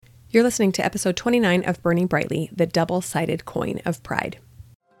You're listening to episode 29 of Burning Brightly, the double-sided coin of pride.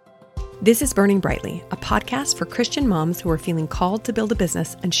 This is Burning Brightly, a podcast for Christian moms who are feeling called to build a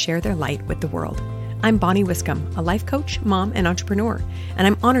business and share their light with the world. I'm Bonnie Wiscombe, a life coach, mom, and entrepreneur, and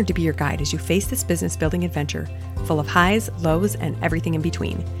I'm honored to be your guide as you face this business building adventure, full of highs, lows, and everything in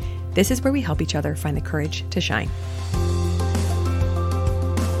between. This is where we help each other find the courage to shine.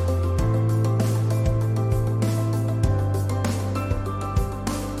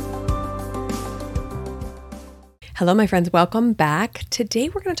 Hello, my friends. Welcome back. Today,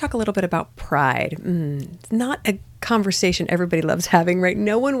 we're going to talk a little bit about pride. It's not a conversation everybody loves having, right?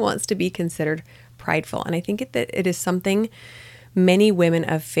 No one wants to be considered prideful. And I think that it is something many women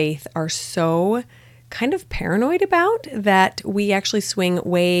of faith are so kind of paranoid about that we actually swing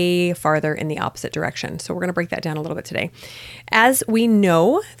way farther in the opposite direction. So we're going to break that down a little bit today. As we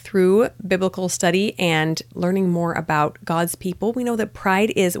know through biblical study and learning more about God's people, we know that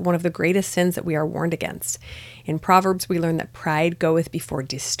pride is one of the greatest sins that we are warned against. In Proverbs, we learn that pride goeth before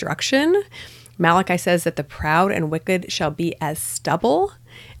destruction. Malachi says that the proud and wicked shall be as stubble.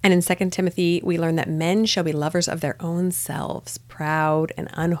 And in 2 Timothy, we learn that men shall be lovers of their own selves, proud and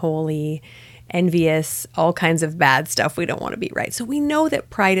unholy, envious, all kinds of bad stuff we don't want to be, right? So we know that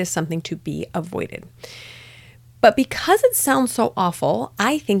pride is something to be avoided. But because it sounds so awful,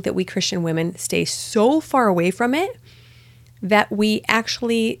 I think that we Christian women stay so far away from it that we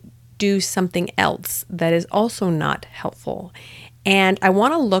actually do something else that is also not helpful. And I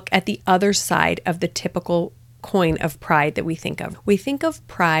want to look at the other side of the typical coin of pride that we think of. We think of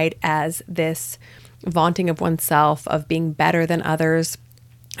pride as this vaunting of oneself, of being better than others,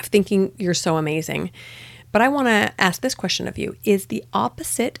 of thinking you're so amazing. But I want to ask this question of you. Is the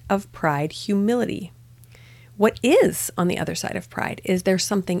opposite of pride humility? What is on the other side of pride? Is there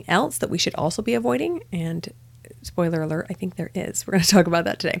something else that we should also be avoiding? And spoiler alert, I think there is. We're going to talk about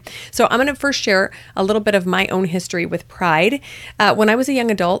that today. So I'm going to first share a little bit of my own history with pride. When I was a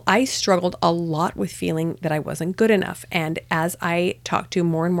young adult, I struggled a lot with feeling that I wasn't good enough. And as I talk to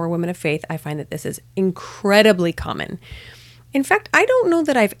more and more women of faith, I find that this is incredibly common. In fact, I don't know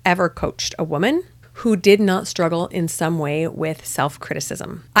that I've ever coached a woman who did not struggle in some way with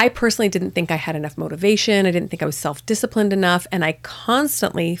self-criticism. I personally didn't think I had enough motivation. I didn't think I was self-disciplined enough. And I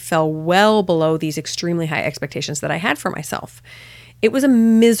constantly fell well below these extremely high expectations that I had for myself. It was a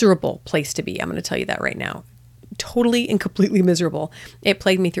miserable place to be. I'm going to tell you that right now. Totally and completely miserable. It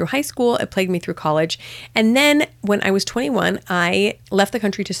plagued me through high school. It plagued me through college. And then when I was 21, I left the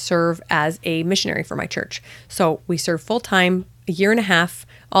country to serve as a missionary for my church. So we served full time, a year and a half,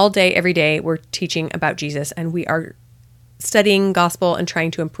 all day, every day. We're teaching about Jesus and we are studying gospel and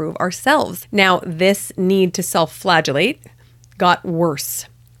trying to improve ourselves. Now, this need to self-flagellate got worse,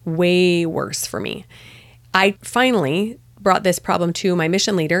 way worse for me. I finally brought this problem to my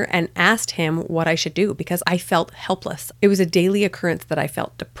mission leader and asked him what I should do because I felt helpless. It was a daily occurrence that I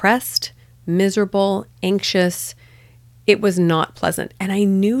felt depressed, miserable, anxious. It was not pleasant. And I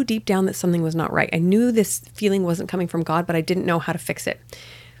knew deep down that something was not right. I knew this feeling wasn't coming from God, but I didn't know how to fix it.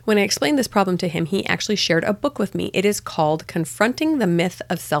 When I explained this problem to him, he actually shared a book with me. It is called Confronting the Myth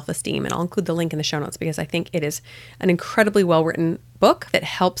of Self-Esteem. And I'll include the link in the show notes because I think it is an incredibly well-written book that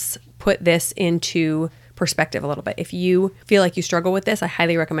helps put this into perspective a little bit. If you feel like you struggle with this, I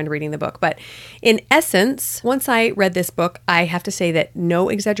highly recommend reading the book. But in essence, once I read this book, I have to say that no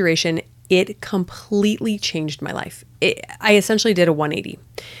exaggeration, it completely changed my life. I essentially did a 180.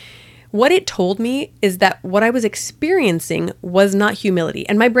 What it told me is that what I was experiencing was not humility.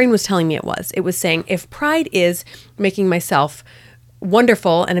 And my brain was telling me it was. It was saying, if pride is making myself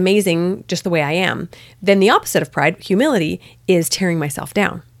wonderful and amazing just the way I am, then the opposite of pride, humility, is tearing myself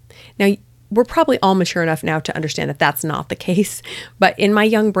down. Now, we're probably all mature enough now to understand that that's not the case. But in my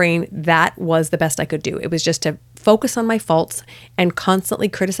young brain, that was the best I could do. It was just to focus on my faults and constantly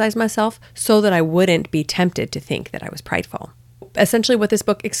criticize myself so that I wouldn't be tempted to think that I was prideful. Essentially, what this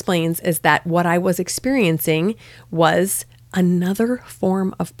book explains is that what I was experiencing was another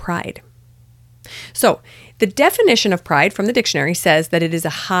form of pride. So the definition of pride from the dictionary says that it is a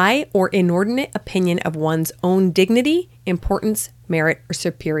high or inordinate opinion of one's own dignity, importance, merit, or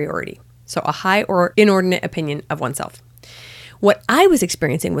superiority. So a high or inordinate opinion of oneself. What I was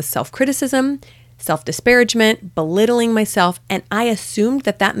experiencing was self-criticism, self-disparagement, belittling myself, and I assumed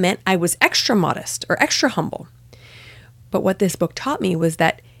that that meant I was extra modest or extra humble. But what this book taught me was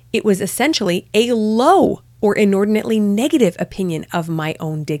that it was essentially a low or inordinately negative opinion of my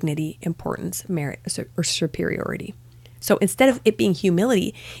own dignity, importance, merit, or superiority. So instead of it being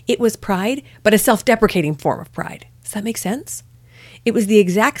humility, it was pride, but a self-deprecating form of pride. Does that make sense? It was the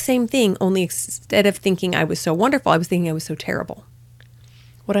exact same thing, only instead of thinking I was so wonderful, I was thinking I was so terrible.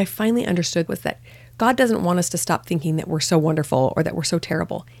 What I finally understood was that God doesn't want us to stop thinking that we're so wonderful or that we're so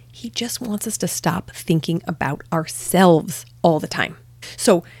terrible. He just wants us to stop thinking about ourselves all the time.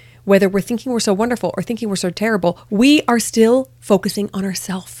 So whether we're thinking we're so wonderful or thinking we're so terrible, we are still focusing on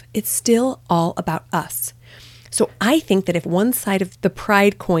ourselves. It's still all about us. So I think that if one side of the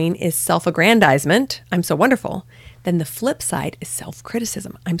pride coin is self-aggrandizement, I'm so wonderful, then the flip side is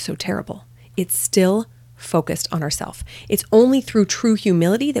self-criticism, I'm so terrible. It's still focused on ourselves. It's only through true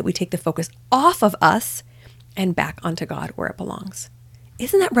humility that we take the focus off of us and back onto God where it belongs.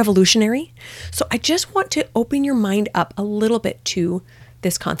 Isn't that revolutionary? So I just want to open your mind up a little bit to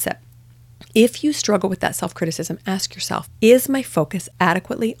this concept. If you struggle with that self-criticism, ask yourself, is my focus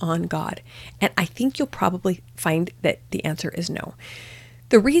adequately on God? And I think you'll probably find that the answer is no.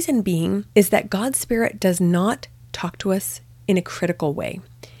 The reason being is that God's Spirit does not talk to us in a critical way.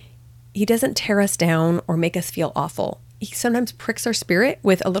 He doesn't tear us down or make us feel awful. He sometimes pricks our spirit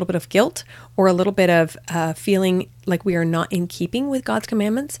with a little bit of guilt or a little bit of feeling like we are not in keeping with God's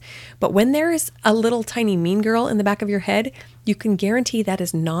commandments. But when there is a little tiny mean girl in the back of your head, you can guarantee that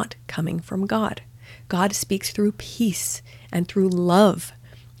is not coming from God. God speaks through peace and through love.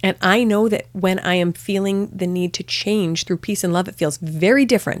 And I know that when I am feeling the need to change through peace and love, it feels very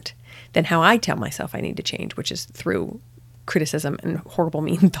different than how I tell myself I need to change, which is through criticism and horrible,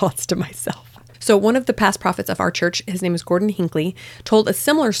 mean thoughts to myself. So one of the past prophets of our church, his name is Gordon Hinckley, told a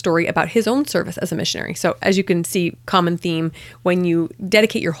similar story about his own service as a missionary. So as you can see, common theme, when you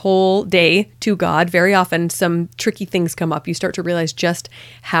dedicate your whole day to God, very often some tricky things come up. You start to realize just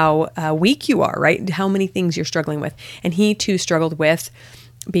how weak you are, right? How many things you're struggling with. And he too struggled with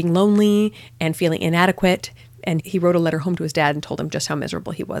being lonely and feeling inadequate. And he wrote a letter home to his dad and told him just how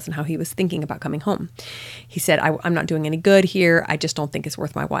miserable he was and how he was thinking about coming home. He said, I'm not doing any good here. I just don't think it's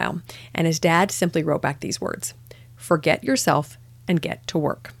worth my while. And his dad simply wrote back these words: forget yourself and get to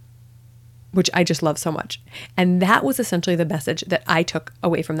work, which I just love so much. And that was essentially the message that I took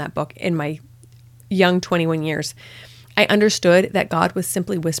away from that book in my young 21 years. I understood that God was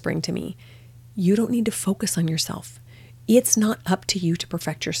simply whispering to me, you don't need to focus on yourself. It's not up to you to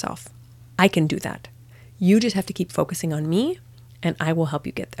perfect yourself. I can do that. You just have to keep focusing on me, and I will help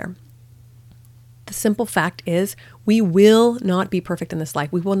you get there. The simple fact is, we will not be perfect in this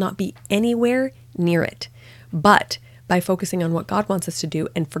life. We will not be anywhere near it. But by focusing on what God wants us to do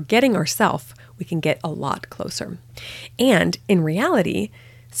and forgetting ourselves, we can get a lot closer. And in reality,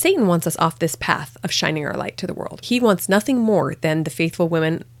 Satan wants us off this path of shining our light to the world. He wants nothing more than the faithful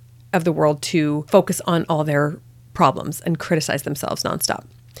women of the world to focus on all their problems and criticize themselves nonstop.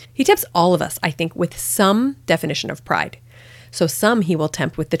 He tempts all of us, I think, with some definition of pride. So some he will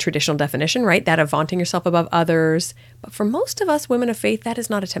tempt with the traditional definition, right? That of vaunting yourself above others. But for most of us women of faith, that is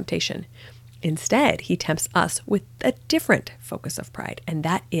not a temptation. Instead, he tempts us with a different focus of pride. And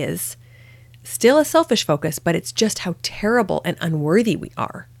that is still a selfish focus, but it's just how terrible and unworthy we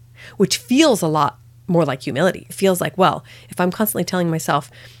are, which feels a lot more like humility. It feels like, well, if I'm constantly telling myself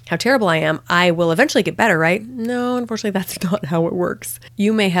how terrible I am, I will eventually get better, right? No, unfortunately, that's not how it works.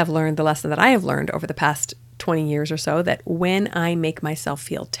 You may have learned the lesson that I have learned over the past 20 years or so, that when I make myself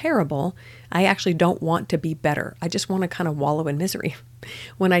feel terrible, I actually don't want to be better. I just want to kind of wallow in misery.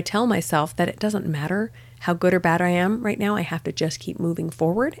 When I tell myself that it doesn't matter how good or bad I am right now, I have to just keep moving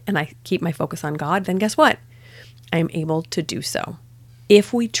forward and I keep my focus on God, then guess what? I am able to do so.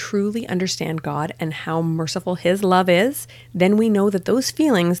 If we truly understand God and how merciful His love is, then we know that those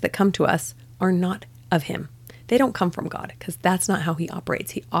feelings that come to us are not of Him. They don't come from God, because that's not how He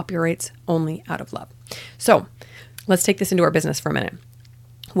operates. He operates only out of love. So let's take this into our business for a minute.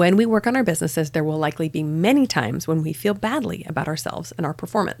 When we work on our businesses, there will likely be many times when we feel badly about ourselves and our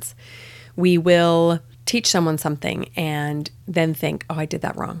performance. We will teach someone something and then think, oh, I did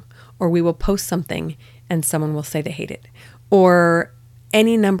that wrong. Or we will post something and someone will say they hate it. Or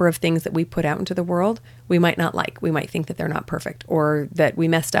any number of things that we put out into the world, we might not like. We might think that they're not perfect, or that we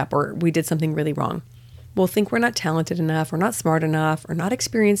messed up, or we did something really wrong. We'll think we're not talented enough, or not smart enough, or not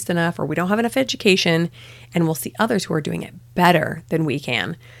experienced enough, or we don't have enough education, and we'll see others who are doing it better than we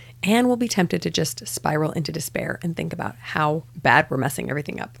can. And we'll be tempted to just spiral into despair and think about how bad we're messing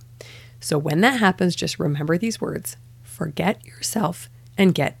everything up. So when that happens, just remember these words: forget yourself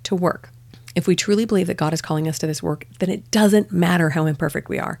and get to work. If we truly believe that God is calling us to this work, then it doesn't matter how imperfect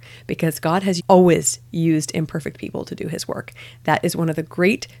we are, because God has always used imperfect people to do His work. That is one of the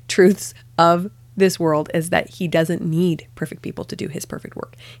great truths of this world, is that He doesn't need perfect people to do His perfect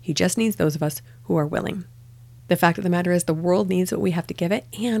work. He just needs those of us who are willing. The fact of the matter is, the world needs what we have to give it,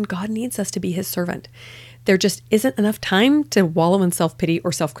 and God needs us to be His servant. There just isn't enough time to wallow in self-pity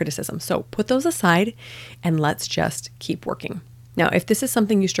or self-criticism. So put those aside and let's just keep working. Now, if this is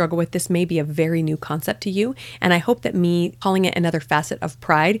something you struggle with, this may be a very new concept to you. And I hope that me calling it another facet of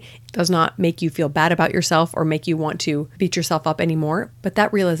pride does not make you feel bad about yourself or make you want to beat yourself up anymore. But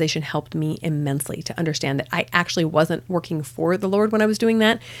that realization helped me immensely to understand that I actually wasn't working for the Lord when I was doing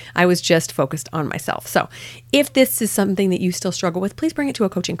that. I was just focused on myself. So if this is something that you still struggle with, please bring it to a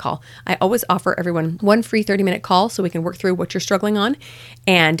coaching call. I always offer everyone one free 30-minute call so we can work through what you're struggling on.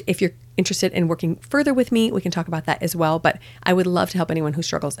 And if you're interested in working further with me, we can talk about that as well. But I would love to help anyone who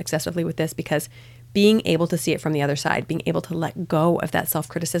struggles excessively with this, because being able to see it from the other side, being able to let go of that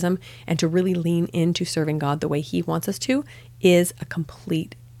self-criticism and to really lean into serving God the way He wants us to is a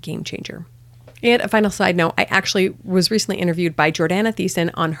complete game changer. And a final side note, I actually was recently interviewed by Jordana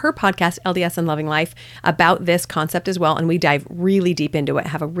Thiessen on her podcast, LDS and Loving Life, about this concept as well. And we dive really deep into it,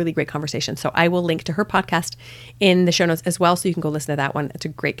 have a really great conversation. So I will link to her podcast in the show notes as well, so you can go listen to that one. It's a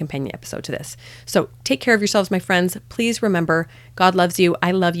great companion episode to this. So take care of yourselves, my friends. Please remember, God loves you.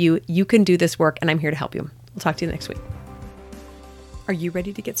 I love you. You can do this work, and I'm here to help you. We'll talk to you next week. Are you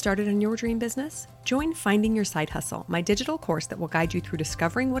ready to get started on your dream business? Join Finding Your Side Hustle, my digital course that will guide you through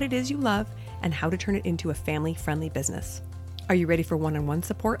discovering what it is you love and how to turn it into a family-friendly business. Are you ready for one-on-one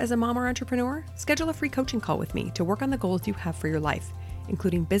support as a mom or entrepreneur? Schedule a free coaching call with me to work on the goals you have for your life,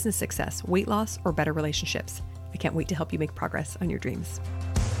 including business success, weight loss, or better relationships. I can't wait to help you make progress on your dreams.